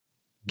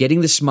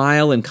Getting the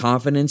smile and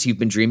confidence you've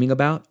been dreaming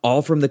about,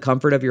 all from the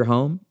comfort of your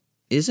home,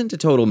 isn't a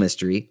total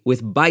mystery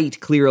with Byte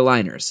clear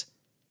aligners.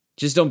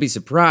 Just don't be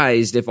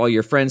surprised if all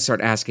your friends start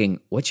asking,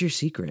 "What's your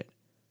secret?"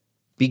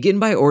 Begin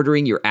by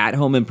ordering your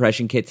at-home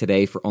impression kit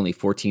today for only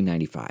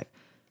 $14.95.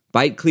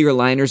 Byte clear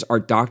aligners are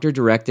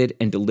doctor-directed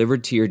and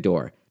delivered to your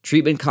door.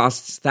 Treatment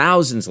costs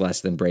thousands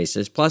less than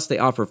braces, plus they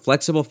offer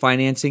flexible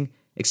financing,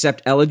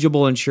 accept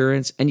eligible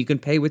insurance, and you can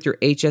pay with your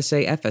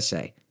HSA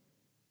FSA.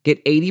 Get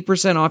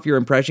 80% off your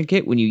impression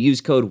kit when you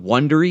use code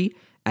WONDERY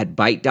at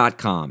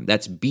Byte.com.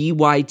 That's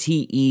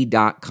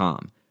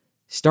BYTE.com.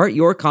 Start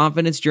your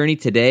confidence journey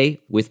today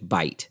with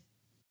Byte.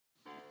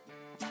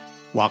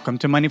 Welcome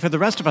to Money for the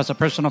Rest of Us, a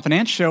personal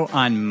finance show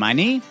on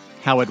money,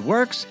 how it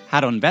works, how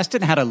to invest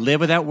it, and how to live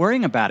without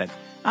worrying about it.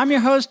 I'm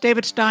your host,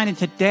 David Stein, and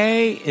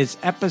today is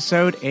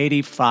episode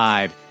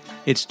 85.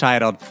 It's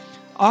titled,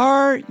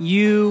 Are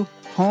You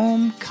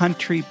Home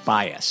Country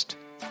Biased?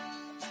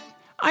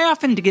 I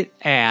often get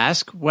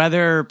asked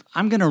whether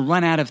I'm going to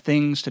run out of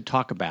things to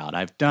talk about.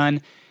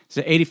 It's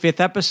the 85th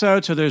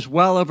episode, so there's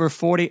well over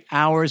 40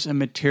 hours of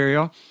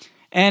material.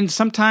 And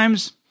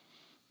sometimes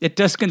it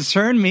does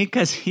concern me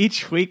because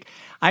each week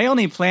I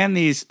only plan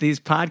these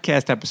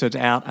podcast episodes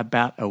out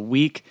about a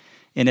week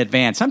in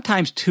advance,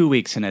 sometimes 2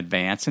 weeks in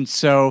advance. And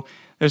so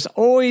there's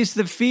always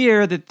the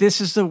fear that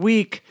this is the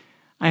week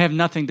I have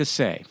nothing to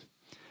say.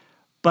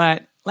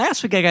 But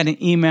last week I got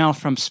an email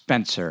from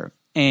Spencer,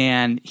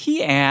 and he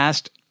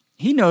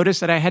noticed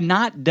that I had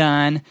not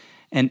done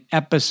an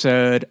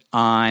episode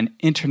on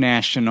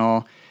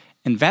international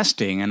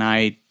investing. And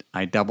I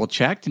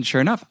double-checked, and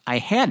sure enough, I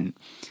hadn't.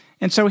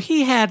 And so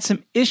he had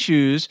some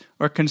issues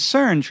or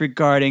concerns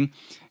regarding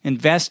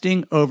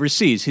investing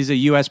overseas. He's a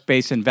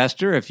U.S.-based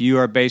investor. If you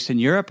are based in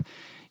Europe,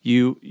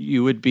 you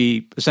would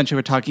be essentially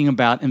we're talking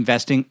about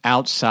investing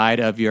outside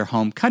of your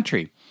home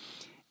country.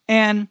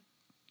 And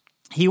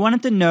he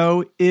wanted to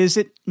know, is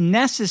it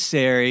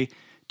necessary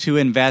to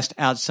invest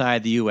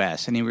outside the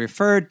U.S.? And he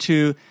referred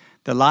to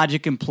the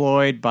logic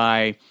employed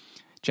by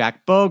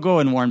Jack Bogle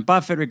and Warren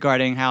Buffett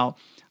regarding how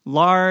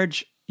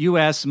large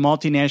U.S.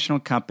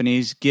 multinational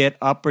companies get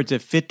upwards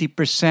of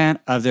 50%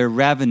 of their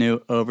revenue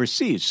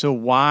overseas. So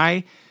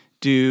why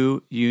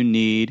do you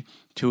need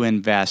to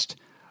invest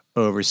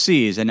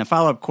overseas? And a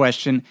follow-up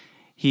question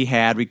he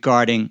had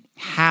regarding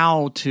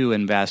how to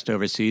invest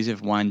overseas if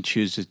one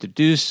chooses to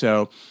do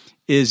so.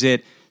 Is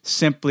it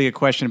simply a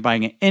question of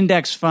buying an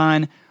index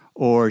fund,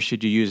 or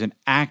should you use an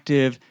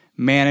active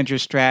manager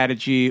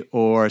strategy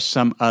or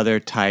some other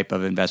type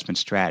of investment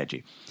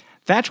strategy?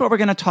 That's what we're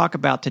going to talk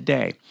about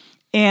today.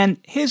 And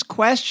his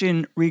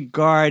question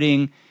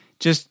regarding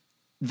just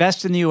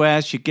invest in the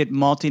U.S., you get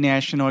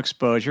multinational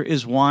exposure,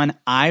 is one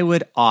I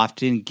would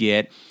often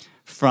get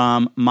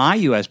from my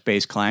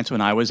U.S.-based clients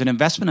when I was an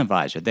investment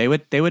advisor. They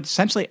would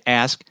essentially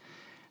ask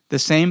the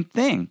same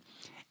thing.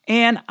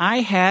 And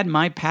I had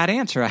my pat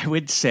answer. I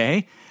would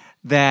say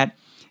that,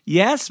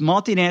 yes,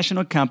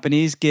 multinational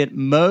companies get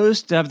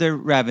most of their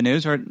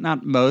revenues, or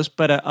not most,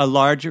 but a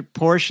larger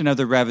portion of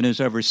the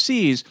revenues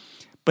overseas.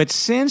 But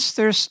since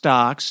their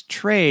stocks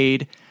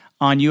trade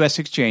on U.S.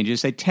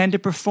 exchanges, they tend to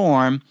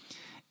perform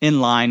in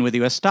line with the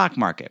U.S. stock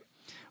market,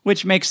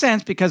 which makes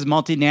sense because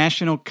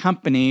multinational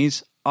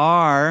companies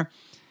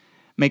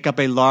make up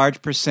a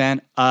large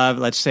percent of,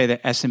 let's say,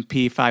 the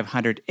S&P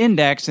 500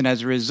 index, and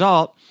as a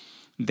result,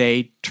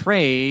 they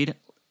trade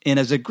in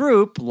as a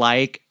group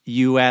like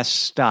U.S.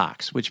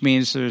 stocks, which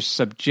means they're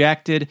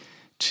subjected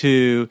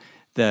to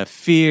the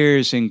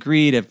fears and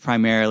greed of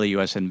primarily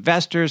U.S.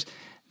 investors.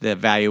 The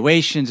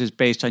valuations is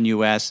based on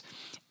U.S.,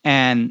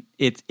 and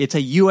it's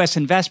a U.S.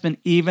 investment,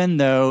 even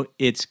though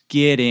it's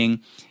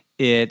getting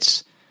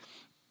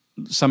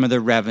some of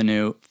the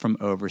revenue from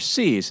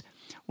overseas.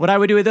 What I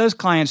would do with those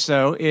clients,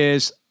 though,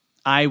 is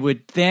I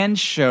would then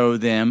show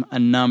them a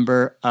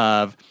number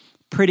of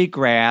pretty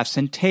graphs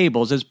and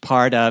tables as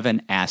part of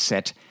an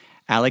asset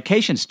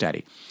allocation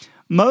study.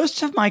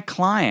 Most of my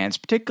clients,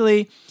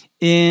 particularly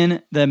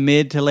in the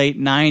mid to late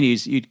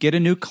 90s, you'd get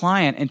a new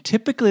client, and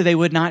typically they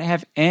would not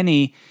have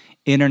any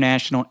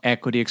international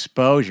equity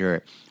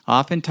exposure.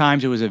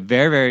 Oftentimes, it was a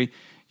very, very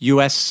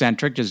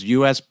U.S.-centric, just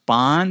U.S.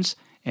 bonds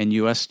and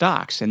U.S.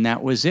 stocks, and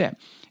that was it.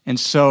 And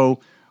so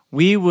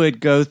we would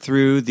go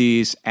through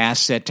these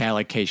asset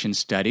allocation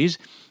studies,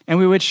 and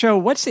we would show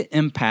what's the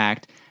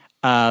impact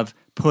of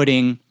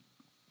putting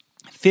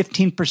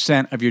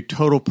 15% of your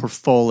total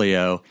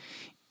portfolio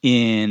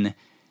in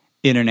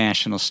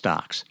international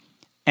stocks.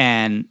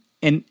 And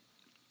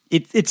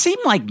it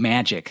seemed like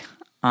magic,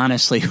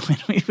 honestly, when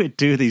we would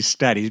do these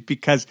studies,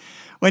 because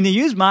when you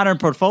use modern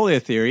portfolio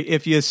theory,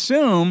 if you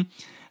assume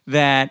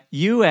that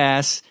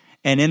U.S.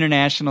 and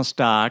international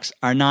stocks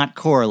are not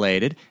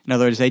correlated, in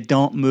other words, they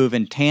don't move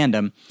in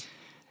tandem,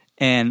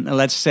 and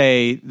let's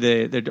say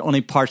they're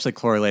only partially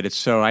correlated,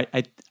 so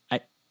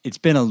it's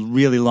been a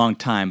really long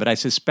time, but I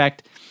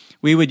suspect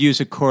we would use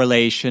a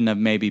correlation of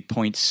maybe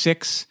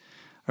 0.6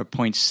 or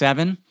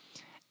 0.7,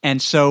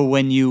 and so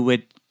when you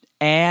would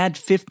add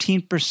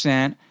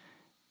 15%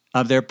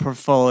 of their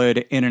portfolio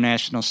to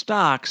international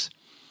stocks,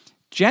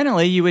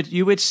 generally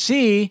you would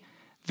see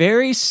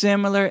very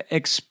similar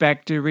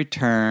expected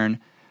return,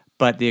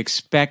 but the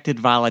expected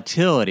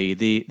volatility,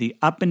 the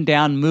up and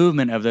down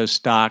movement of those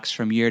stocks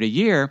from year to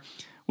year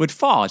would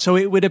fall. So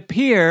it would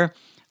appear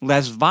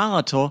less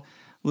volatile,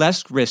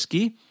 less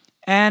risky,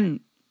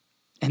 and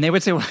they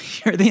would say, well,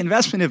 you're the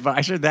investment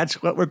advisor.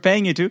 That's what we're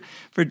paying you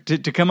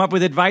to come up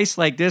with advice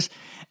like this.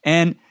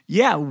 And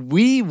yeah,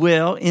 we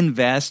will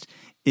invest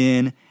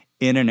in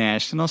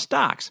international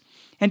stocks.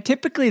 And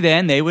typically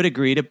then they would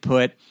agree to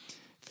put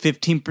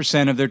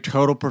 15% of their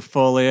total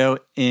portfolio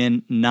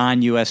in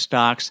non-U.S.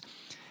 stocks,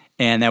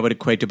 and that would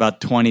equate to about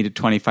 20 to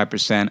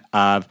 25%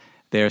 of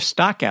their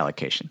stock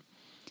allocation.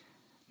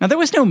 Now, there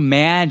was no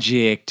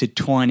magic to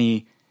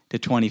 20 to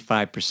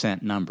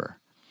 25% number.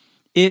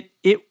 It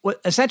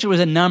essentially was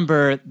a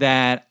number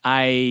that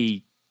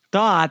I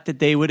thought that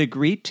they would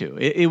agree to.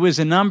 It was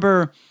a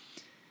number,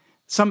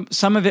 some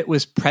of it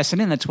was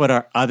precedent. That's what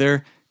our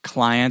other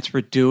clients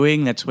were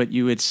doing. That's what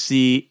you would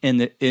see in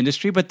the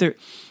industry. But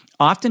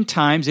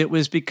oftentimes it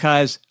was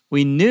because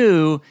we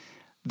knew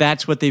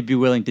that's what they'd be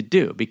willing to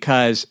do.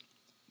 Because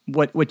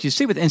what you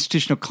see with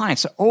institutional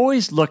clients, they're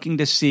always looking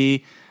to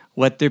see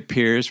what their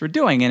peers were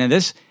doing. And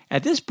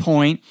at this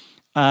point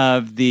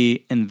of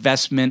the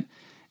investment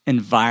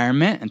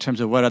environment, in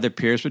terms of what other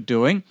peers were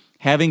doing,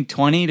 having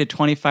 20 to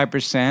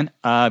 25%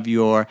 of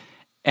your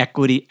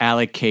equity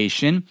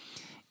allocation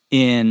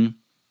in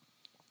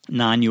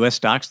non-U.S.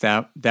 stocks,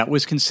 that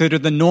was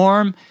considered the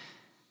norm.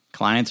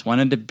 Clients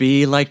wanted to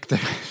be like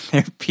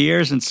their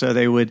peers, and so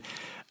they would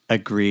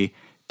agree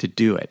to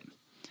do it.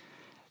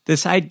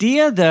 This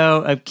idea,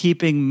 though, of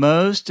keeping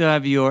most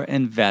of your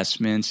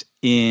investments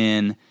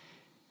in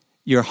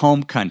your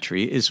home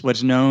country is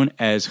what's known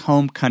as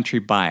home country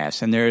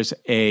bias. And there's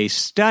a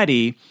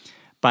study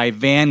by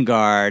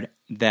Vanguard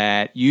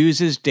that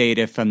uses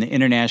data from the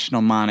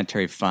International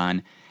Monetary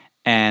Fund.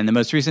 And the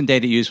most recent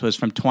data used was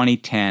from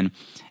 2010.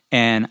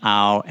 And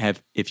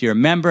if you're a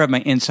member of my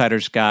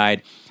Insider's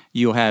Guide,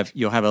 you'll have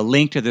a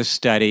link to this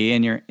study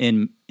in your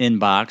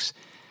inbox,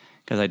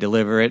 because I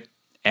deliver it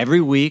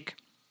every week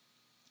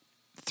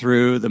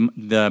through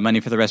the Money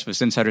for the Rest of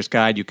Us Insider's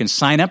Guide. You can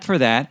sign up for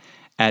that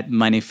at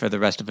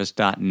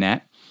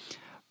moneyfortherestofus.net.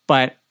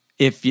 But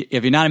if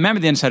you're not a member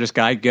of the Insider's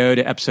Guide, go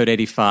to episode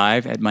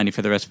 85 at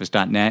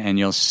moneyfortherestofus.net, and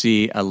you'll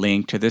see a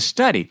link to this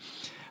study.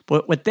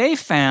 But what they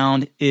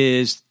found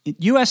is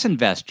U.S.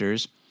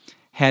 investors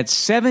had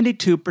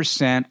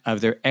 72%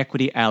 of their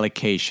equity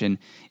allocation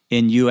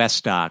in U.S.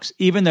 stocks,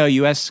 even though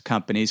U.S.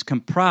 companies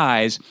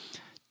comprise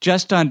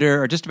just about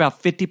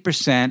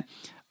 50%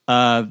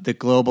 of the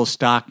global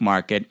stock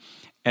market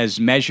as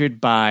measured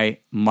by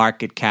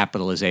market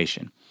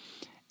capitalization.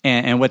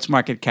 And what's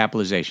market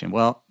capitalization?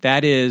 Well,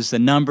 that is the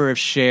number of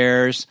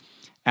shares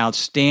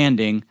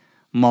outstanding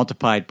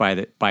multiplied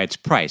by its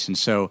price. And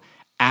so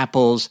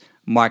Apple's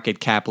market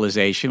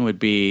capitalization would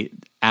be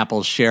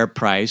Apple's share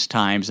price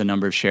times the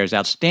number of shares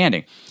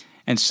outstanding.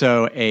 And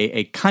so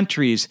a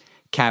country's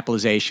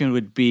capitalization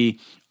would be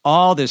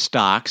all the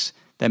stocks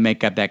that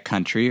make up that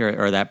country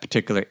or that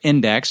particular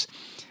index,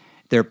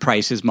 their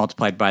prices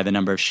multiplied by the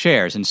number of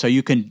shares. And so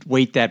you can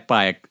weight that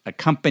by a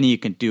company. You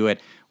can do it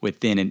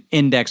within an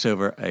index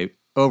over a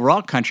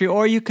overall country,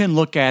 or you can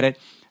look at it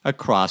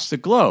across the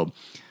globe.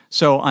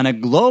 So on a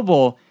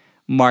global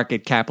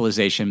market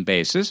capitalization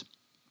basis,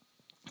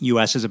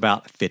 U.S. is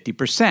about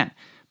 50%.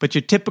 But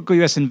your typical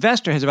U.S.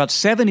 investor has about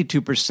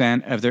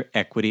 72% of their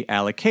equity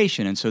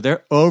allocation. And so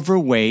they're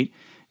overweight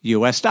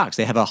U.S. stocks.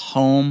 They have a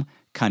home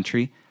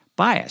country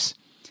bias.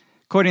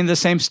 According to the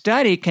same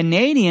study,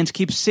 Canadians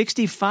keep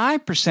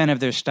 65% of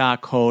their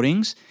stock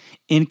holdings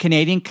in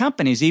Canadian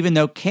companies, even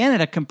though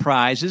Canada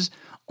comprises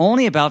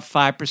only about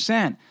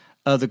 5%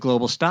 of the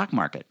global stock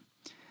market.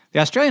 The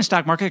Australian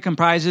stock market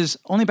comprises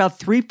only about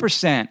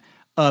 3%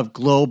 of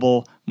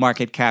global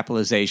market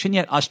capitalization,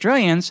 yet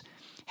Australians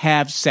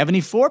have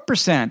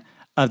 74%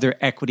 of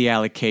their equity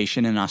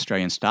allocation in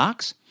Australian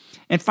stocks.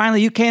 And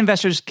finally, UK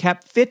investors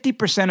kept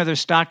 50% of their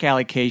stock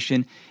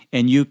allocation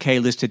in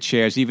UK-listed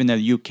shares, even though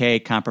the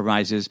UK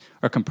comprises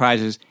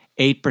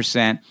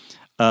 8%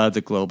 of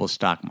the global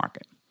stock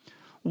market.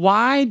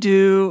 Why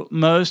do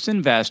most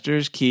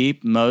investors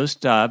keep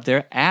most of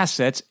their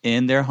assets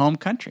in their home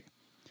country?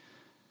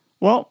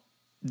 Well,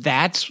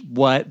 that's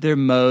what they're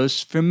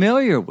most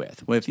familiar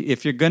with.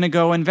 If you're going to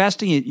go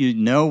investing, you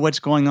know what's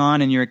going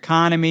on in your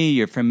economy,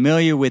 you're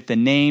familiar with the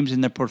names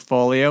in the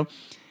portfolio,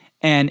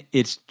 and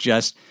it's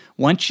just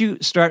once you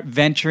start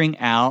venturing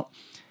out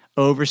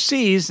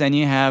overseas, then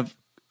you have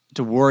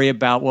to worry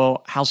about,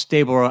 well, how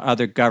stable are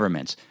other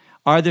governments?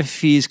 Are the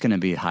fees going to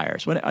be higher?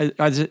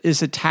 Is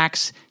the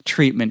tax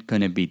treatment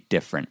going to be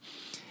different?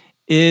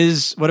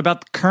 What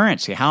about the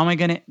currency? How am I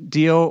going to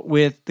deal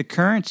with the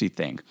currency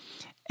thing?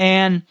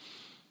 And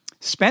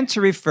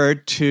Spencer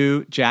referred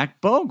to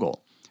Jack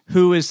Bogle,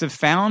 who is the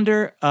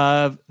founder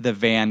of the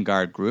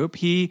Vanguard Group.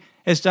 He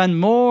has done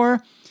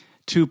more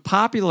to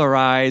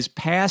popularize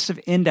passive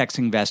index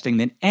investing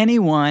than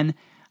anyone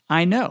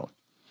I know.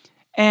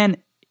 And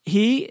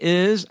he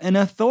is an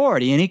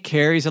authority and he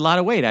carries a lot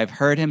of weight. I've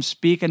heard him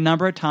speak a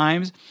number of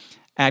times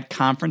at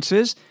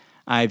conferences.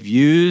 I've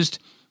used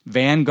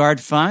Vanguard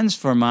funds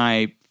for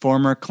my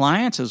former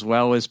clients as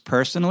well as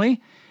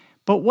personally.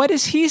 But what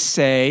does he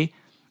say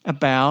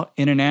about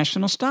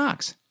international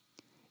stocks?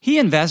 He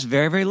invests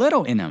very, very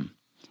little in them.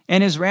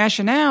 And his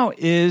rationale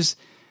is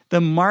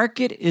the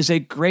market is a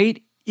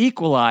great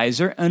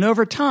equalizer, and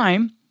over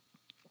time,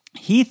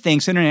 he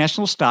thinks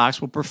international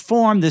stocks will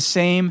perform the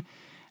same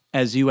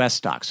as U.S.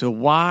 stocks. So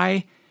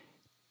why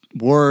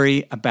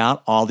worry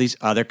about all these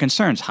other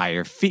concerns,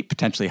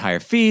 potentially higher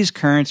fees,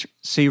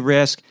 currency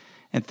risk,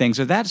 and things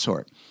of that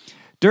sort?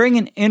 During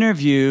an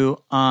interview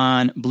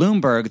on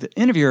Bloomberg, the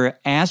interviewer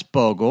asked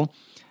Bogle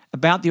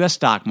about the U.S.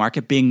 stock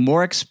market being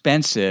more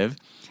expensive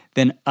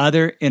than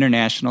other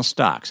international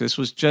stocks. This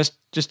was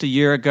just a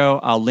year ago.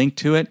 I'll link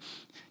to it.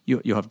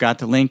 You'll have got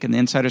the link in the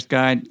Insider's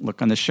Guide.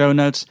 Look on the show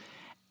notes.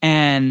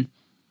 And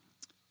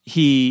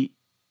he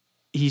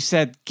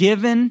said,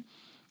 given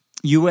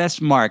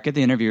U.S. market,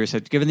 the interviewer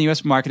said, given the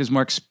U.S. market is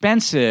more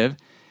expensive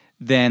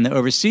than the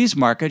overseas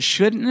market,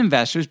 shouldn't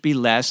investors be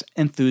less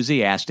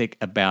enthusiastic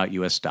about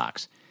U.S.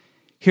 stocks?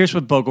 Here's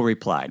what Bogle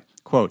replied,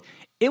 quote,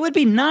 "It would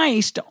be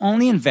nice to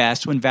only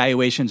invest when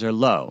valuations are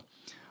low.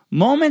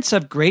 Moments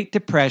of Great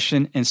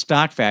Depression in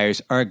stock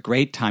values are a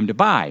great time to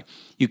buy.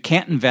 You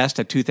can't invest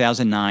at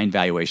 2009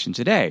 valuation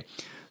today.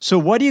 So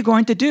what are you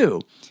going to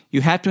do?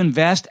 You have to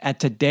invest at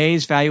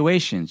today's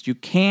valuations. You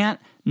can't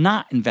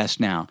not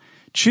invest now.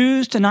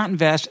 Choose to not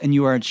invest and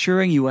you are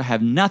ensuring you will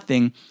have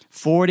nothing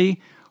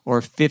 40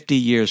 or 50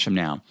 years from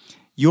now.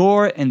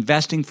 You're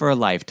investing for a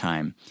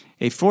lifetime.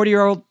 A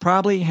 40-year-old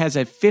probably has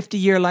a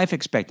 50-year life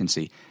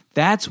expectancy.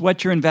 That's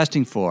what you're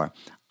investing for.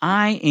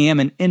 I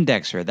am an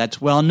indexer. That's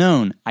well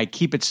known. I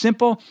keep it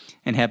simple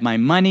and have my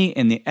money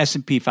in the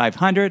S&P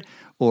 500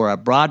 or a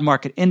broad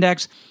market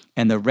index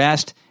and the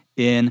rest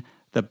in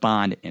the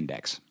bond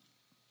index."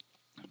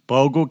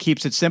 Bogle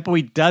keeps it simple.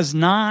 He does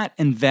not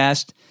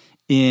invest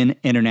in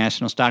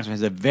international stocks. It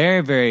has a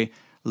very, very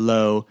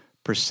low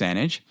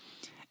percentage.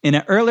 In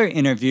an earlier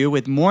interview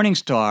with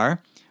Morningstar,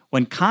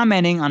 when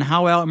commenting on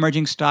how well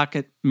emerging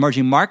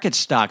market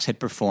stocks had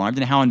performed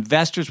and how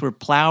investors were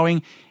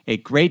plowing a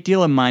great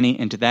deal of money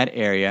into that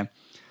area,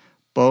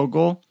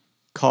 Bogle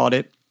called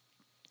it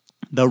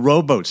the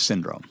rowboat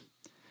syndrome.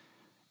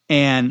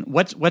 And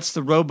what's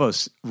the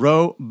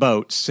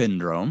rowboat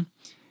syndrome?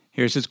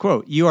 Here's his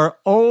quote: "You are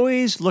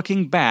always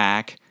looking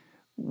back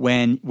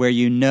where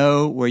you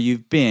know where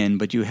you've been,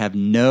 but you have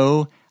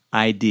no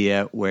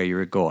idea where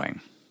you're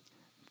going."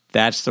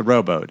 That's the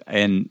rowboat.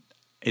 And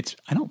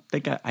I don't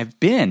think I've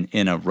been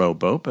in a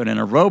rowboat, but in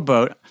a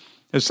rowboat,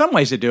 there's some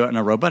ways to do it in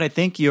a rowboat. I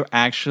think you're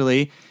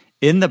actually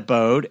in the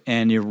boat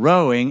and you're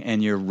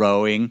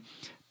rowing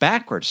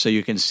backwards so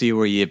you can see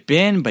where you've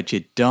been, but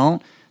you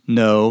don't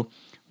know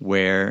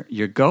where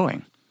you're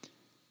going.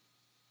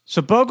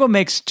 So Bogle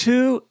makes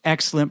two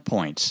excellent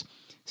points.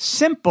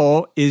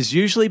 Simple is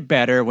usually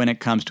better when it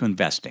comes to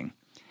investing.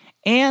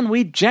 And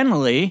we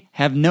generally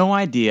have no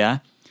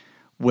idea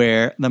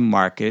where the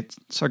markets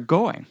are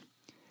going.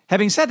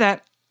 Having said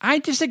that, I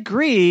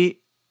disagree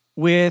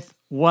with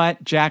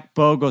what Jack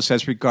Bogle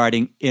says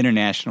regarding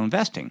international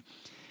investing.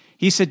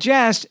 He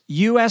suggests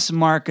U.S.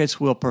 markets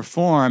will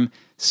perform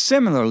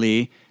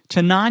similarly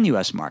to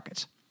non-U.S.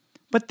 markets.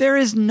 But there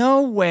is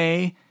no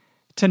way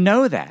to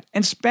know that.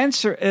 And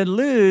Spencer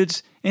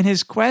alludes in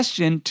his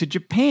question to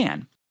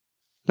Japan.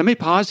 Let me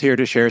pause here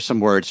to share some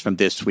words from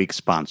this week's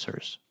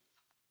sponsors.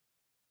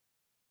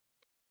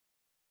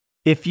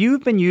 If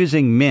you've been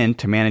using Mint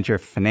to manage your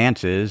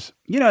finances,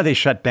 you know they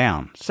shut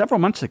down several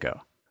months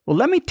ago. Well,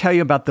 let me tell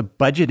you about the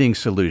budgeting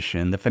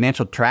solution, the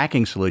financial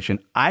tracking solution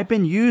I've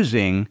been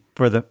using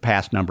for the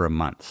past number of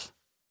months.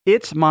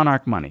 It's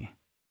Monarch Money.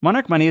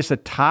 Monarch Money is the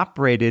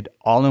top-rated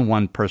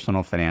all-in-one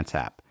personal finance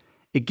app.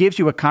 It gives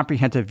you a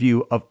comprehensive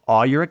view of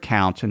all your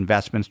accounts,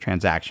 investments,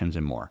 transactions,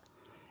 and more.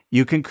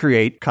 You can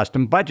create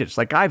custom budgets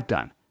like I've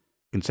done.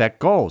 You can set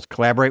goals,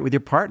 collaborate with your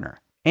partner.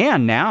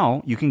 And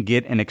now you can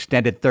get an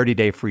extended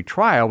 30-day free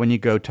trial when you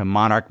go to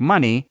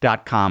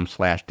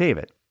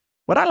monarchmoney.com/David.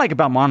 What I like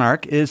about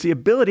Monarch is the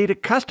ability to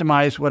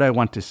customize what I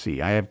want to see.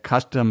 I have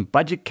custom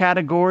budget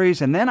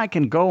categories, and then I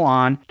can go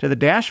on to the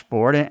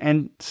dashboard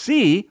and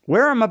see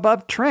where I'm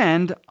above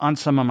trend on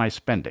some of my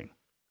spending.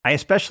 I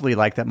especially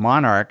like that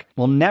Monarch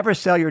will never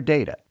sell your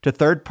data to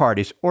third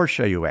parties or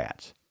show you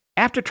ads.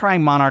 After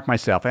trying Monarch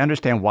myself, I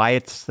understand why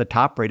it's the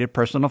top-rated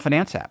personal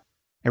finance app.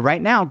 And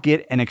right now,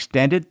 get an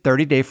extended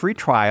 30-day free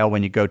trial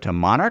when you go to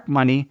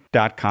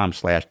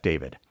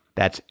monarchmoney.com/David.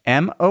 That's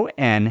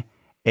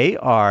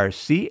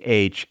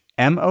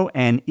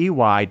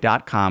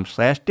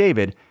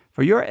monarchmoney.com/David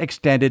for your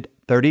extended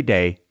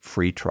 30-day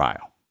free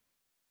trial.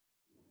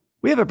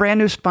 We have a brand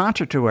new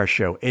sponsor to our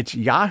show. It's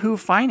Yahoo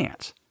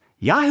Finance.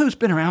 Yahoo's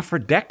been around for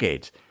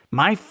decades.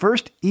 My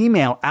first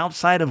email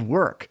outside of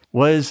work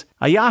was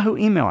a Yahoo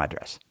email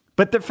address.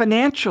 But the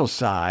financial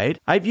side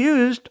I've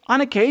used on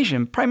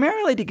occasion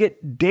primarily to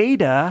get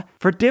data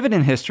for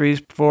dividend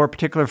histories for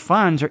particular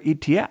funds or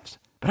ETFs.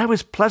 But I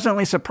was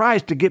pleasantly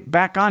surprised to get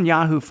back on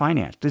Yahoo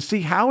Finance to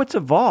see how it's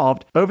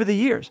evolved over the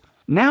years.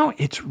 Now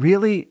it's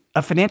really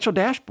a financial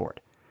dashboard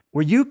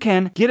where you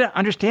can get an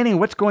understanding of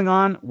what's going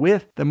on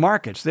with the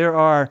markets. There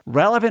are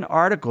relevant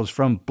articles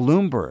from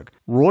Bloomberg,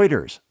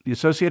 Reuters, the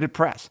Associated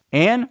Press,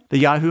 and the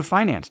Yahoo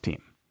Finance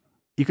team.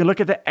 You can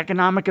look at the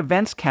economic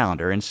events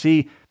calendar and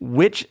see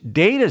which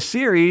data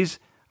series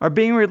are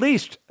being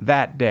released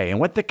that day and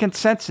what the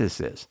consensus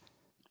is.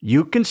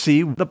 You can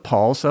see the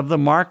pulse of the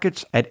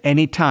markets at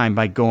any time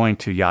by going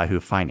to Yahoo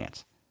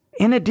Finance.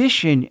 In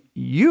addition,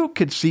 you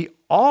could see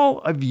all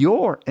of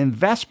your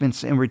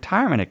investments in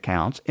retirement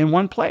accounts in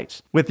one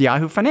place. With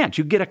Yahoo Finance,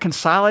 you get a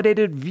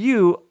consolidated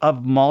view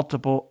of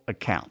multiple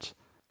accounts.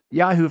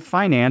 Yahoo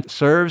Finance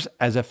serves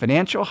as a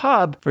financial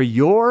hub for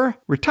your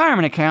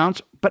retirement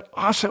accounts, but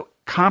also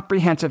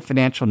comprehensive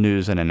financial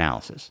news and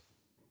analysis.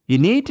 You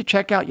need to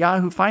check out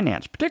Yahoo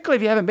Finance, particularly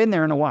if you haven't been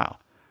there in a while.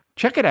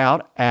 Check it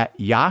out at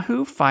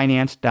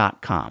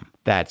yahoofinance.com.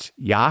 That's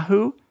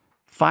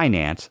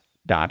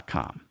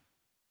yahoofinance.com.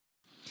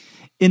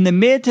 In the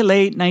mid to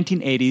late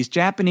 1980s,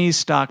 Japanese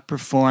stock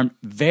performed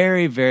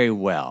very, very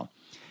well,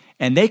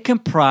 and they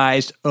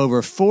comprised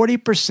over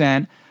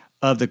 40%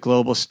 of the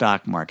global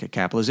stock market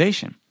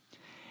capitalization.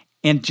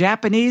 And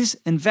Japanese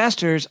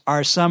investors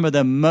are some of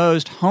the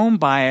most home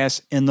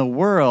biased in the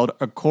world,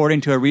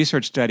 according to a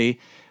research study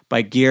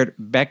by Geert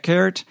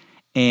Beckert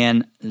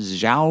and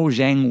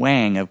Xiaozheng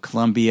Wang of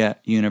Columbia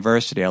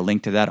University. I'll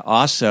link to that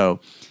also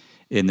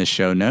in the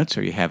show notes,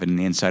 or you have it in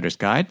the Insider's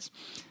Guides.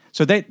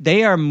 So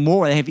they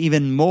have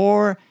even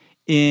more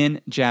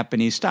in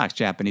Japanese stocks,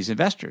 Japanese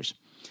investors.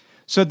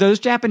 So those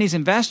Japanese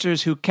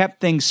investors who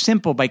kept things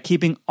simple by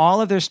keeping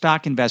all of their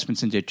stock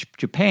investments in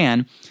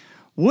Japan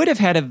would have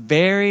had a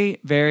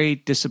very, very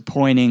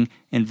disappointing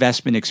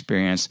investment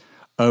experience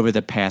over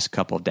the past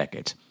couple of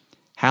decades.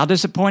 How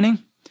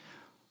disappointing?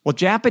 Well,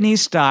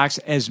 Japanese stocks,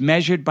 as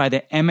measured by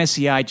the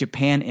MSCI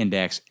Japan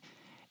Index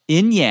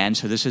in yen,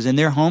 so this is in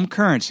their home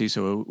currency,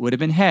 so it would have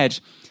been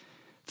hedged,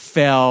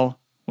 fell.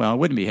 Well, it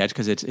wouldn't be hedged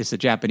because it's the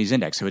Japanese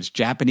index. So it's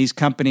Japanese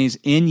companies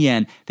in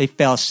yen. They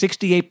fell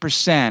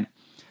 68%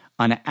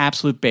 on an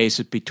absolute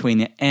basis between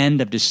the end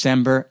of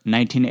December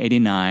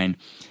 1989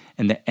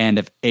 and the end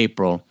of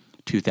April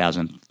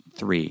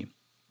 2003.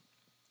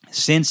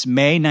 Since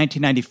May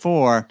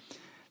 1994,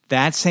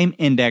 that same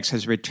index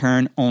has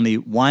returned only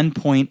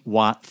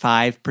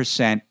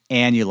 1.5%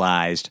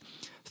 annualized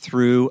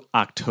through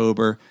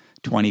October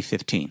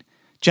 2015,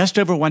 just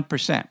over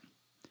 1%.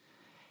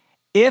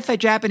 If a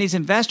Japanese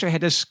investor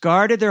had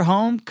discarded their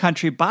home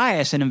country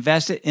bias and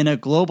invested in a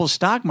global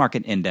stock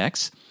market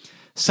index,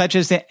 such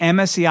as the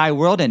MSCI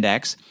World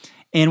Index,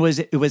 and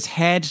it was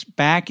hedged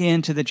back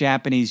into the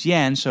Japanese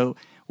yen, so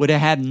would have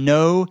had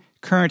no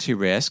currency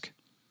risk,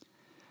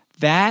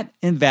 that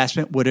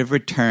investment would have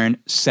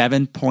returned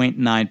 7.9%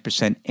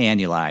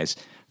 annualized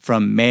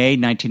from May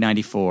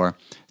 1994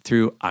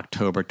 through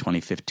October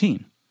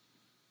 2015.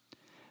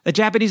 The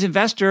Japanese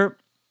investor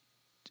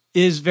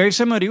is very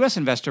similar to U.S.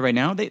 investor right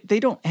now. We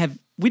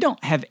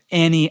don't have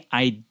any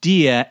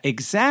idea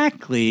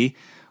exactly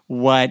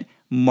what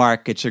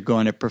markets are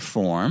going to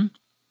perform.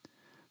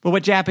 But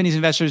what Japanese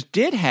investors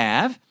did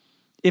have,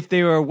 if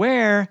they were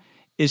aware,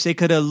 is they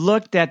could have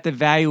looked at the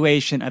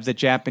valuation of the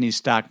Japanese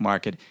stock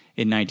market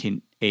in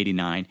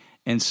 1989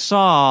 and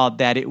saw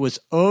that it was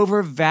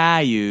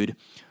overvalued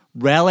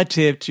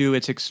relative to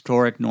its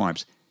historic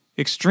norms.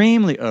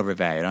 Extremely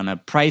overvalued on a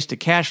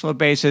price-to-cash flow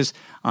basis,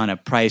 on a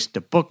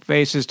price-to-book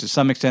basis, to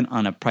some extent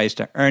on a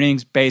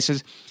price-to-earnings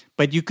basis.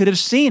 But you could have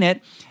seen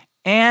it,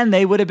 and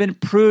they would have been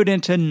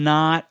prudent to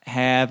not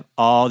have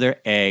all their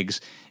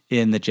eggs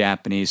in the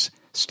Japanese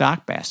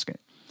stock basket.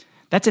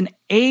 That's an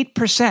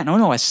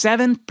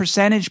 7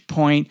 percentage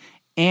point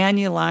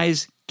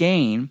annualized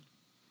gain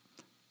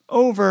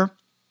over,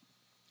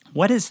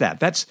 what is that?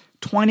 That's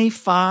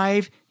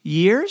 25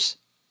 years?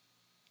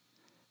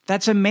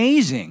 That's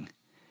amazing.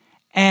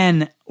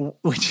 And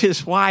which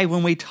is why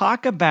when we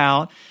talk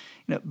about,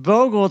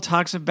 Bogle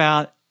talks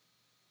about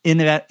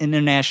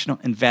international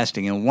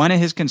investing, and one of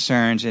his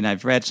concerns, and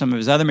I've read some of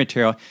his other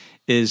material,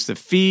 is the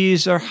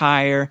fees are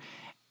higher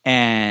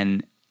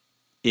and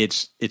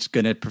it's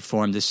going to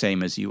perform the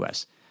same as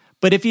U.S.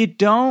 But if you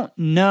don't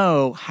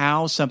know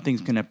how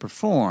something's going to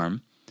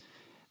perform,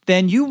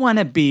 then you want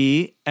to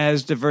be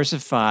as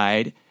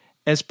diversified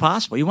as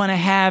possible. You want to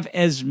have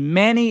as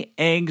many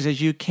eggs as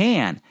you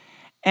can.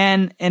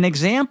 And an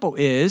example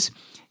is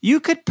you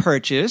could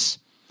purchase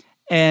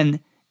an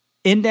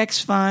index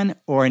fund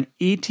or an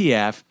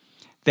ETF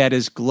that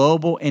is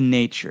global in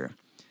nature.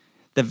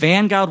 The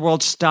Vanguard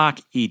World Stock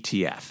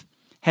ETF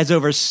has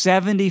over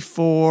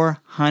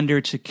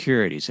 7,400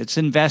 securities. It's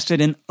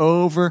invested in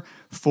over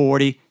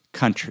 40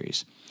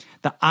 countries.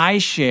 The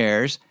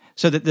iShares,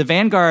 so that the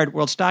Vanguard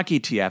World Stock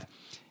ETF,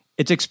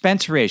 its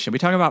expense ratio, we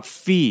talk about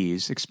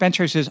fees, expense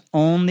ratio is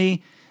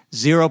only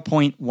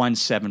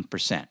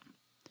 0.17%.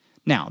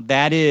 Now,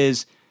 that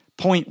is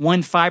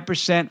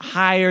 0.15%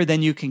 higher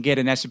than you can get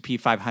an S&P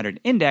 500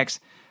 index.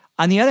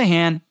 On the other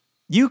hand,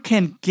 you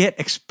can get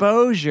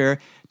exposure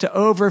to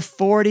over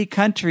 40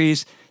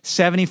 countries,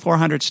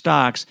 7,400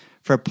 stocks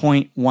for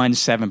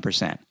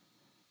 0.17%.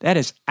 That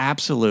is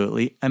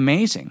absolutely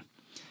amazing.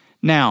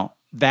 Now,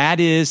 that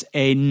is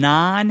a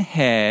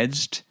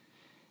non-hedged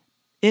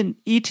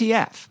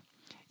ETF.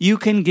 You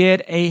can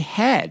get a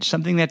hedge,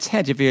 something that's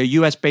hedged. If you're a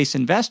U.S.-based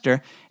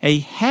investor,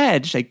 a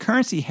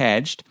currency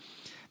hedged,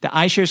 the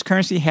iShares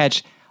Currency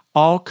Hedged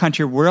All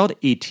Country World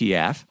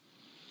ETF,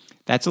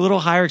 that's a little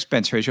higher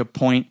expense ratio,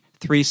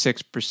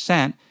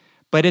 0.36%,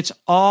 but it's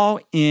all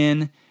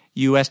in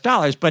U.S.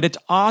 dollars. But it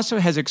also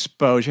has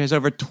exposure, has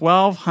over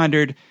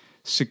 1,200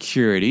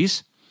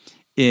 securities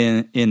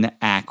in the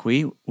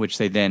ACWI, which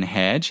they then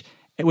hedge,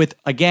 with,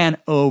 again,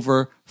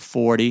 over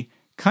 40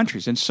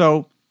 countries. And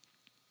so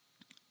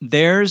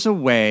there's a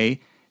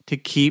way to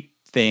keep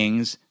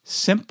things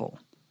simple.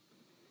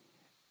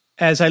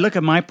 As I look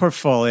at my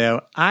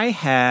portfolio, I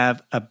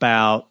have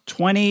about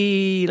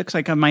 20, looks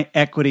like on my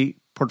equity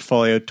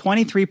portfolio,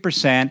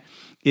 23%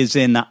 is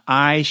in the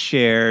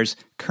iShares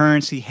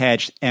Currency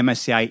Hedged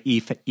MSCI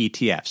EAFE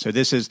ETF. So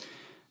this is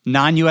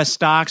non-U.S.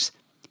 stocks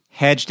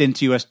hedged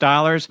into U.S.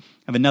 dollars. I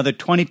have another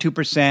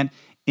 22%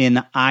 in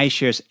the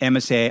iShares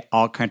MSCI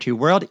All Country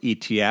World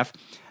ETF.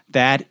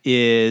 That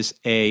is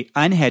a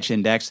unhedged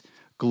index,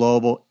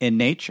 global in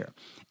nature.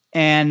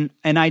 And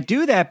I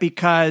do that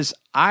because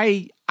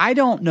I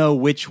don't know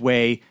which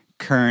way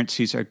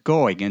currencies are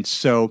going. And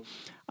so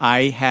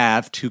I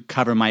have to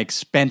cover my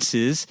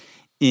expenses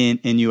in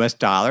U.S.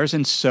 dollars.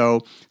 And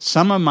so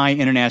some of my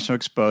international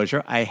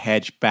exposure I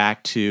hedge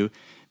back to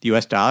the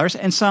U.S. dollars,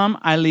 and some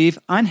I leave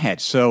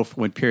unhedged. So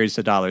when periods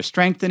the dollar is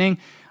strengthening,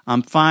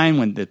 I'm fine.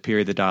 When the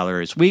period the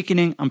dollar is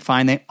weakening, I'm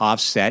fine. They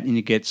offset, and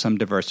you get some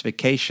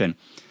diversification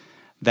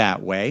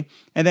that way.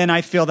 And then I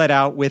fill that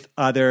out with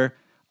other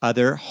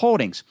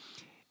holdings.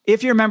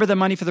 If you remember the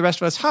Money for the Rest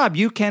of Us Hub,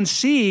 you can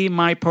see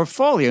my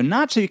portfolio,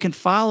 not so you can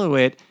follow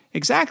it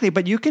exactly,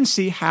 but you can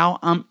see how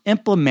I'm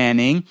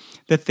implementing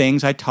the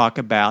things I talk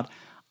about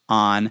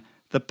on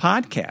the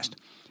podcast.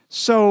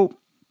 So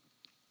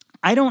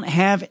I don't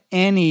have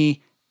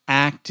any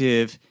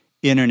active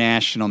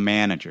international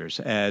managers,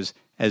 as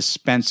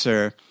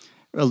Spencer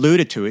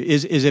alluded to.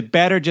 Is it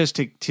better just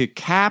to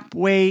cap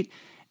weight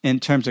in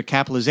terms of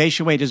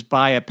capitalization weight, just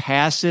buy a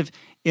passive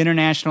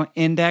international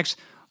index,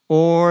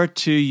 or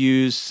to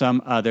use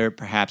some other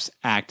perhaps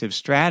active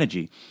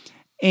strategy?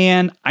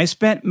 And I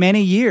spent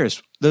many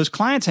years, those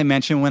clients I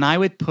mentioned, when I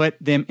would put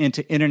them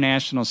into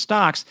international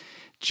stocks,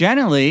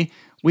 generally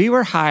we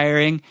were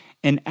hiring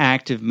an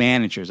active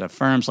managers of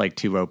firms like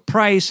T. Rowe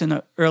Price. In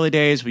the early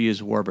days, we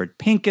used Warburg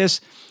Pincus.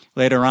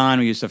 Later on,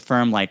 we used a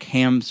firm like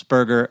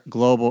Hamsberger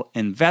Global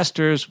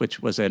Investors,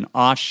 which was an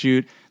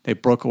offshoot. They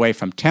broke away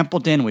from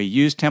Templeton. We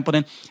used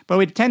Templeton, but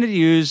we tended to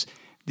use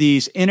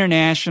these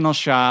international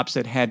shops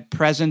that had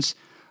presence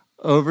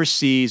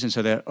overseas, and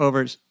so the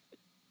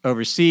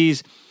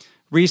overseas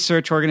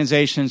research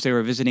organizations, they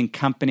were visiting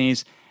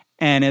companies.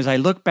 And as I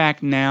look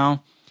back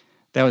now,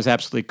 that was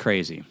absolutely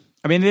crazy.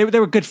 I mean, they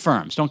were good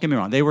firms. Don't get me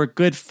wrong. They were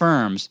good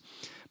firms.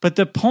 But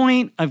the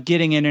point of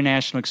getting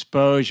international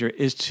exposure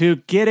is to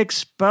get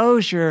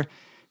exposure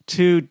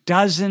to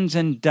dozens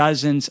and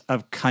dozens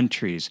of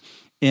countries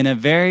in a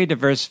very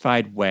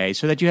diversified way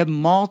so that you have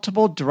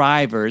multiple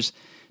drivers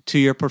to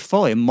your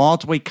portfolio,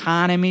 multiple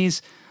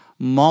economies,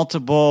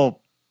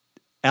 multiple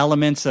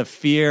elements of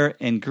fear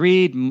and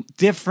greed,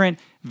 different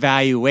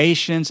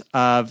valuations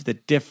of the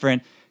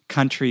different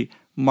country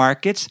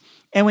markets.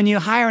 And when you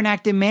hire an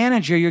active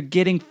manager, you're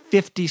getting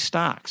 50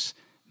 stocks,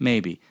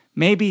 maybe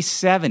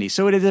 70.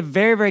 So it is a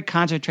very, very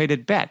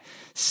concentrated bet.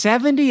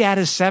 70 out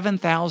of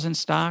 7,000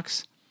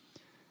 stocks.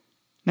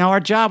 Now, our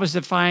job was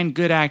to find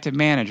good active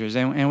managers,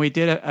 and we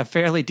did a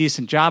fairly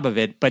decent job of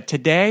it. But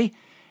today,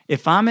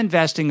 if I'm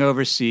investing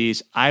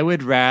overseas, I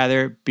would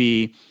rather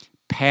be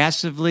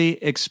passively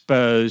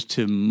exposed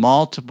to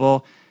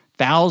multiple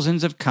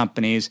thousands of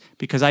companies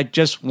because I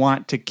just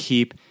want to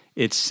keep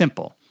it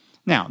simple.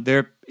 Now,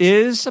 there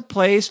is a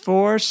place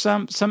for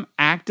some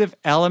active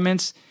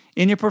elements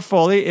in your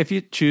portfolio if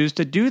you choose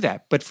to do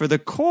that. But for the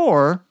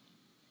core,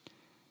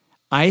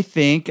 I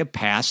think a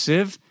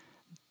passive,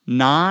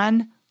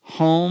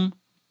 non-home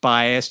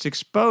biased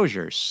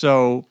exposure.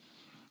 So,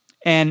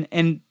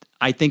 and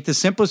I think the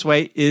simplest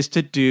way is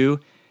to do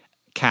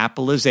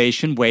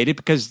capitalization weighted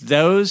because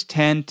those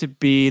tend to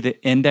be the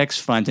index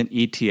funds and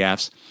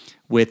ETFs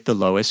with the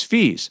lowest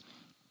fees.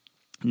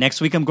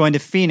 Next week, I'm going to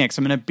Phoenix.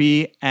 I'm going to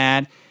be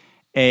at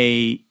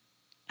I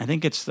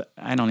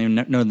don't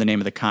even know the name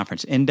of the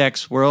conference,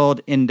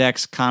 World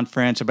Index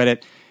Conference,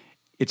 but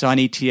it's on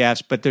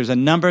ETFs, but there's a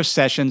number of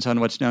sessions on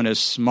what's known as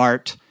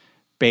smart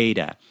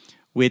beta,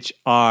 which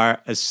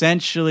are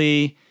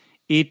essentially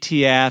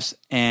ETFs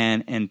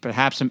and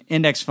perhaps some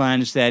index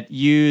funds that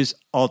use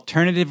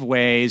alternative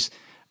ways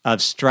of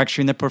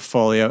structuring the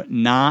portfolio,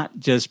 not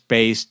just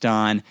based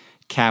on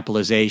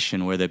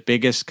capitalization, where the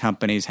biggest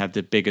companies have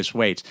the biggest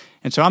weights.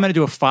 And so I'm going to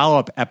do a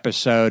follow-up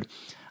episode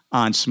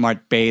on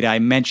smart beta. I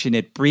mentioned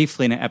it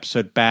briefly in an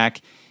episode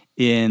back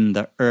in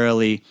the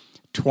early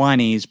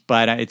 20s,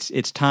 but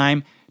it's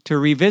time to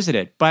revisit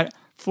it. But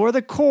for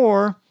the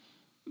core,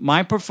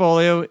 my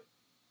portfolio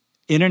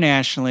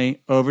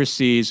internationally,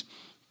 overseas,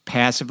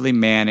 passively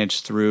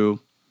managed through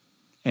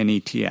an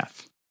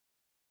ETF.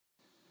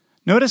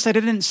 Notice I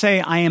didn't say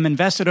I am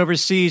invested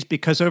overseas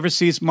because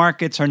overseas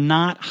markets are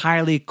not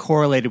highly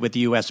correlated with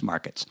the U.S.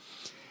 markets.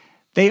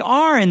 They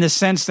are in the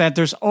sense that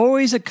there's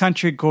always a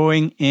country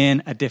going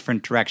in a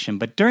different direction.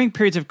 But during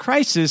periods of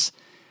crisis,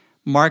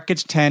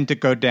 markets tend to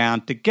go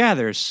down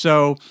together.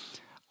 So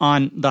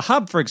on the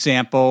Hub, for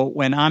example,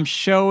 when I'm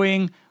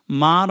showing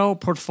model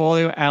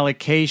portfolio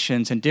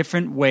allocations and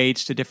different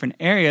weights to different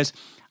areas,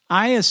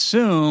 I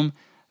assume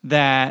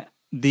that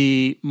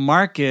the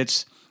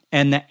markets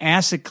and the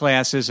asset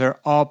classes are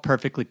all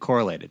perfectly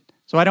correlated.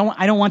 So I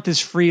don't want this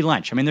free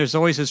lunch. I mean, there's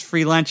always this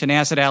free lunch and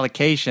asset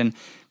allocation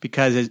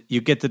because you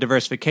get the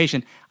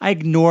diversification. I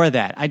ignore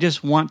that. I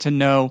just want to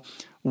know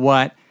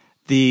what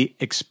the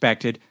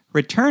expected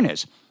return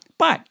is.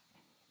 But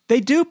they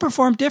do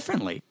perform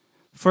differently.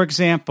 For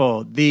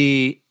example,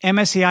 the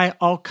MSCI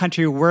All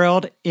Country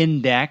World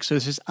Index, so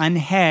this is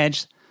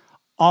unhedged,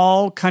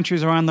 all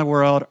countries around the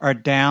world are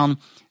down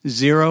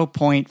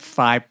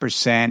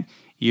 0.5%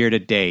 year to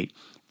date.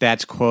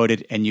 That's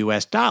quoted in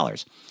US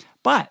dollars.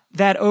 But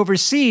that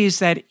overseas,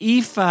 that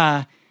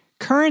EFA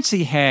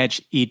currency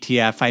hedge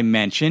ETF I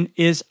mentioned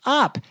is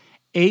up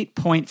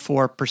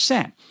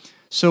 8.4%.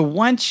 So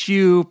once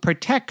you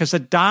protect, because the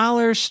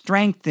dollar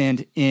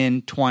strengthened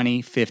in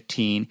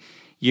 2015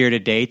 year to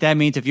date, that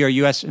means if you're a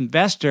U.S.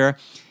 investor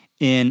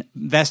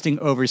investing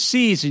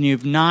overseas and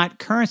you've not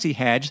currency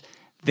hedged,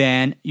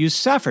 then you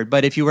suffered.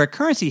 But if you were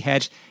currency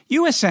hedged,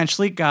 you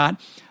essentially got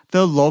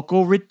the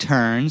local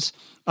returns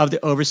of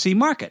the overseas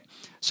market.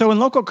 So in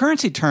local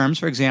currency terms,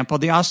 for example,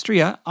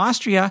 Austria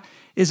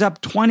is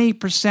up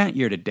 20%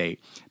 year to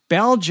date.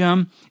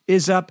 Belgium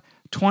is up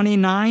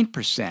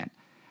 29%.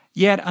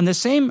 Yet on the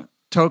same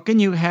token,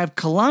 you have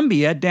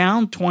Colombia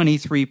down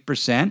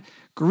 23%,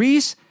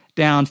 Greece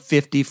down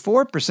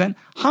 54%,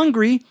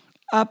 Hungary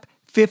up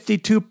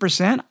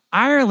 52%,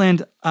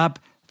 Ireland up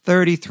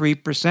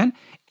 33%.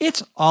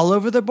 It's all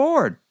over the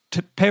board.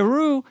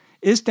 Peru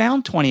is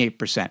down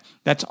 28%.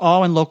 That's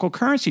all in local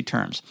currency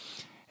terms.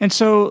 And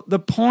so the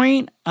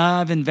point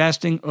of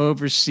investing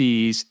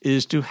overseas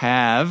is to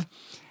have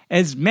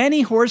as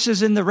many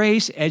horses in the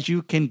race as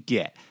you can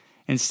get.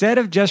 Instead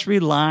of just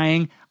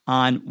relying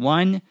on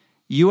one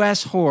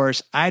U.S.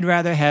 horse, I'd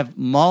rather have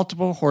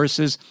multiple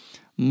horses,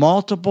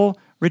 multiple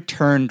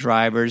return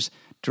drivers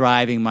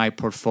driving my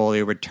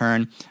portfolio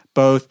return,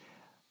 both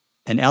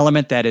an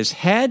element that is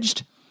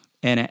hedged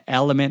and an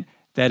element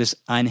that is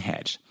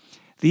unhedged.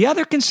 The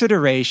other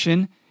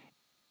consideration,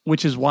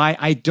 which is why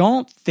I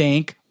don't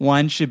think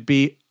one should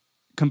be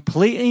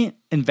completely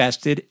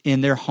invested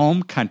in their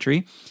home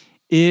country,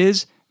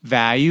 is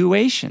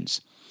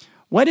valuations.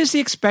 What is the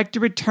expected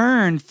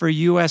return for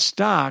U.S.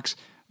 stocks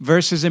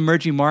versus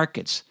emerging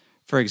markets,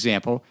 for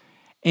example?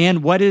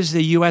 And what is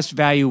the U.S.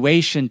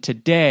 valuation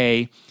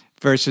today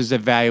versus the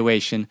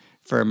valuation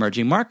for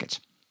emerging markets?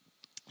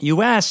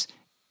 U.S.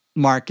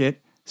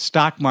 market,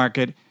 stock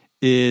market,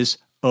 is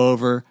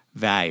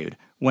overvalued.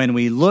 When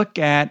we look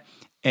at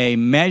a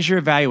measure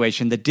of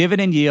valuation, the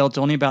dividend yield's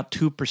only about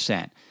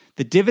 2%.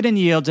 The dividend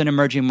yields in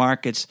emerging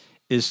markets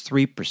is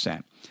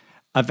 3%.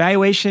 A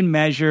valuation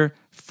measure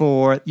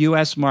for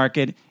U.S.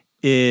 market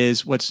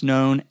is what's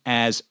known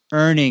as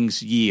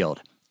earnings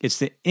yield. It's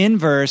the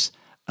inverse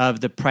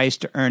of the price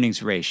to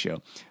earnings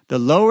ratio. The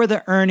lower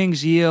the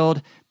earnings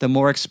yield, the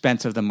more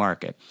expensive the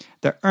market.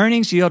 The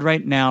earnings yield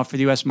right now for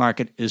the U.S.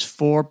 market is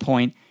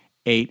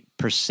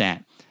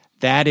 4.8%.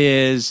 That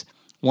is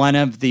one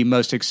of the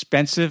most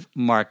expensive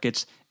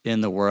markets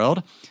in the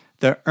world.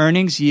 The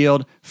earnings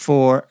yield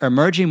for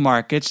emerging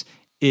markets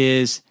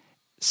is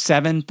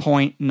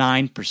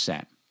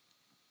 7.9%,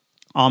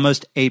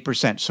 almost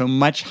 8%, so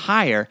much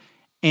higher.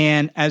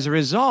 And as a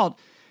result,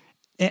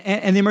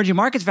 and the emerging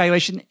markets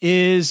valuation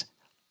is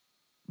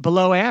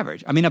below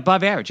average. I mean,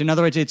 above average. In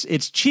other words,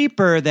 it's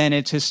cheaper than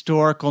its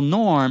historical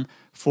norm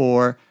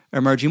for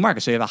emerging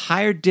markets. So you have a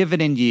higher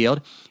dividend yield,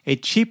 a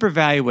cheaper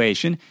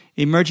valuation.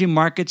 Emerging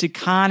markets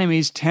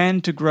economies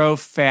tend to grow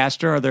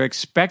faster, or they're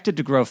expected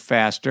to grow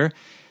faster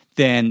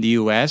than the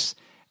U.S.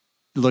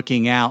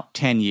 looking out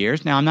 10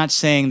 years. Now, I'm not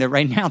saying that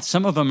right now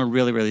some of them are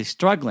really, really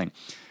struggling.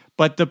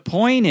 But the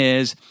point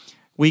is,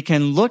 we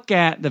can look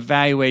at the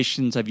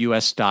valuations of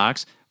U.S.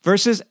 stocks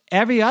versus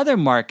every other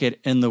market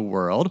in the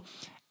world,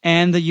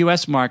 and the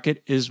U.S.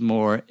 market is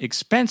more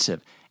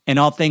expensive. And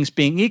all things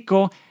being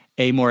equal,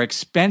 a more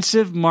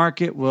expensive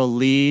market will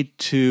lead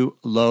to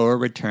lower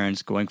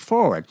returns going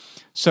forward.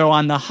 So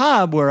on the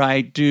Hub, where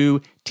I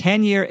do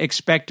 10-year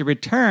expected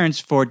returns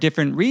for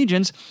different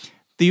regions,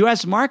 the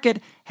U.S.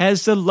 market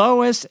has the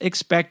lowest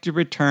expected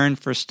return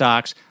for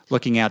stocks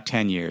looking out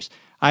 10 years.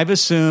 I've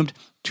assumed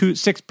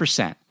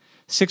 6%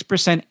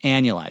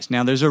 annualized.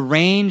 Now, there's a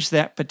range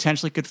that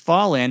potentially could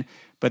fall in,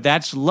 but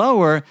that's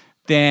lower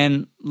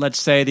than, let's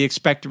say, the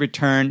expected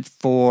return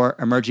for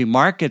emerging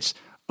markets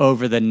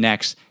over the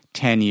next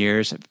 10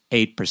 years of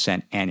 8%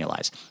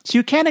 annualized. So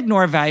you can't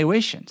ignore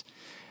valuations.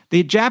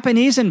 The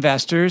Japanese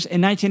investors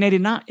in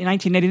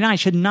 1989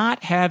 should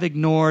not have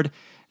ignored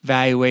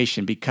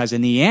valuation because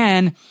in the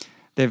end,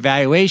 their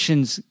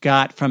valuations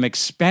got from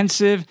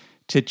expensive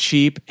to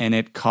cheap and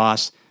it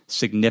cost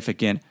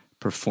significant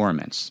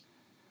performance.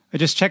 I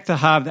just checked the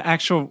Hub. The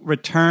actual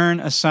return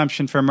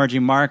assumption for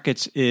emerging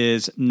markets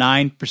is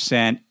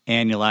 9%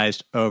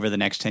 annualized over the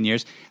next 10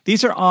 years.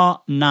 These are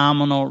all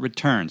nominal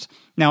returns.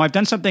 Now, I've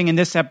done something in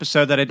this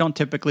episode that I don't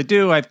typically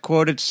do. I've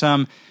quoted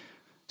some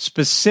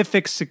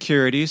specific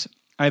securities.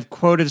 I've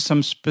quoted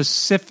some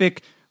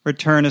specific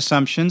return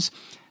assumptions,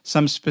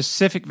 some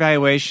specific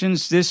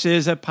valuations. This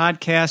is a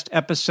podcast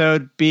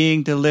episode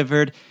being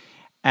delivered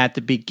at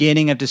the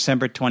beginning of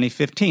December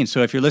 2015.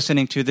 So if you're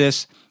listening to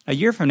this a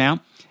year from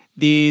now,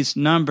 these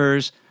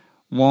numbers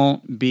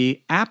won't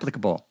be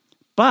applicable.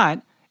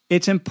 But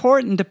it's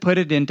important to put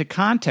it into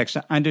context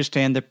to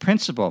understand the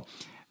principle.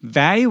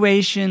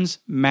 Valuations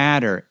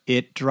matter.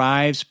 It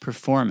drives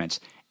performance.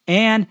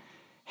 And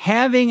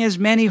having as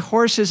many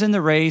horses in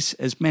the race,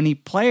 as many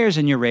players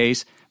in your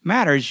race,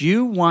 matters.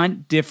 You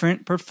want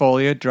different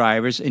portfolio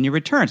drivers in your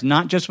returns,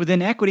 not just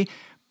within equity,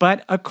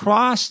 but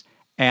across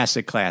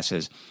asset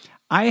classes.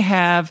 I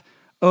have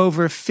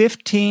over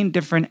 15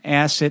 different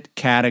asset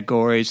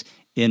categories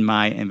in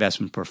my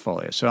investment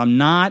portfolio. So I'm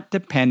not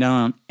dependent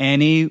on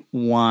any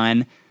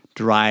one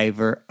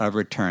driver of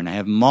return. I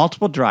have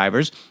multiple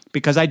drivers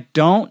because I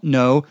don't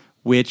know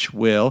which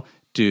will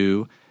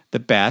do the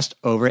best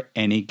over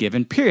any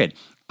given period.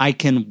 I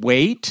can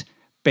wait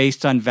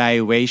based on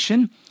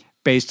valuation,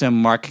 based on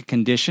market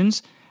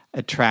conditions,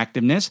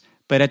 attractiveness,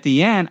 but at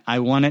the end, I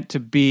want it to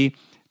be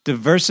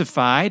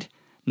diversified,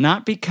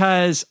 not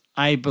because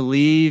I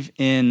believe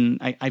in,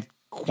 I've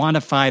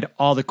quantified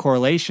all the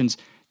correlations,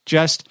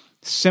 just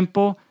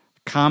simple,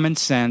 common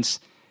sense,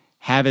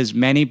 have as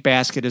many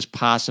baskets as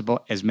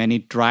possible, as many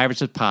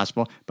drivers as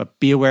possible, but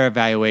be aware of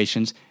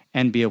valuations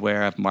and be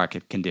aware of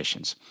market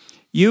conditions.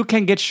 You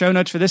can get show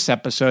notes for this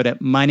episode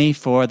at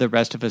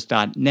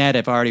moneyfortherestofus.net.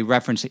 I've already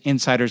referenced the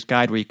Insider's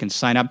Guide where you can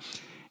sign up.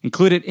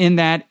 Included in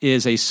that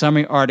is a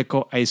summary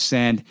article I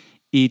send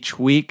each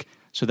week.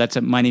 So that's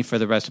at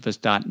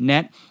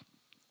moneyfortherestofus.net.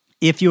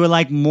 If you would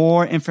like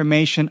more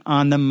information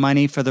on the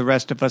Money for the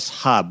Rest of Us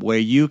Hub, where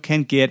you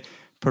can get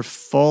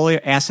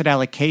portfolio asset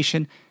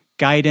allocation,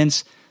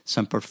 guidance,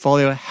 some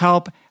portfolio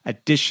help,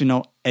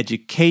 additional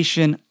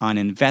education on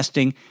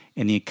investing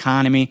in the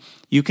economy,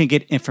 you can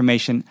get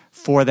information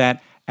for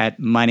that at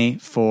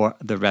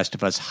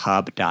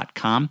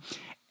moneyfortherestofushub.com.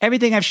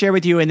 Everything I've shared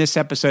with you in this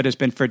episode has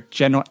been for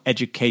general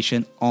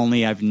education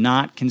only. I've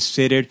not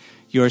considered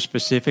your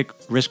specific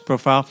risk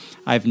profile.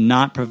 I've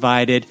not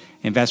provided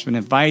investment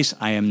advice.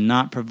 I am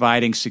not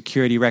providing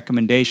security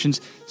recommendations,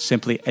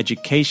 simply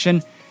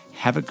education.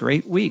 Have a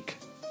great week.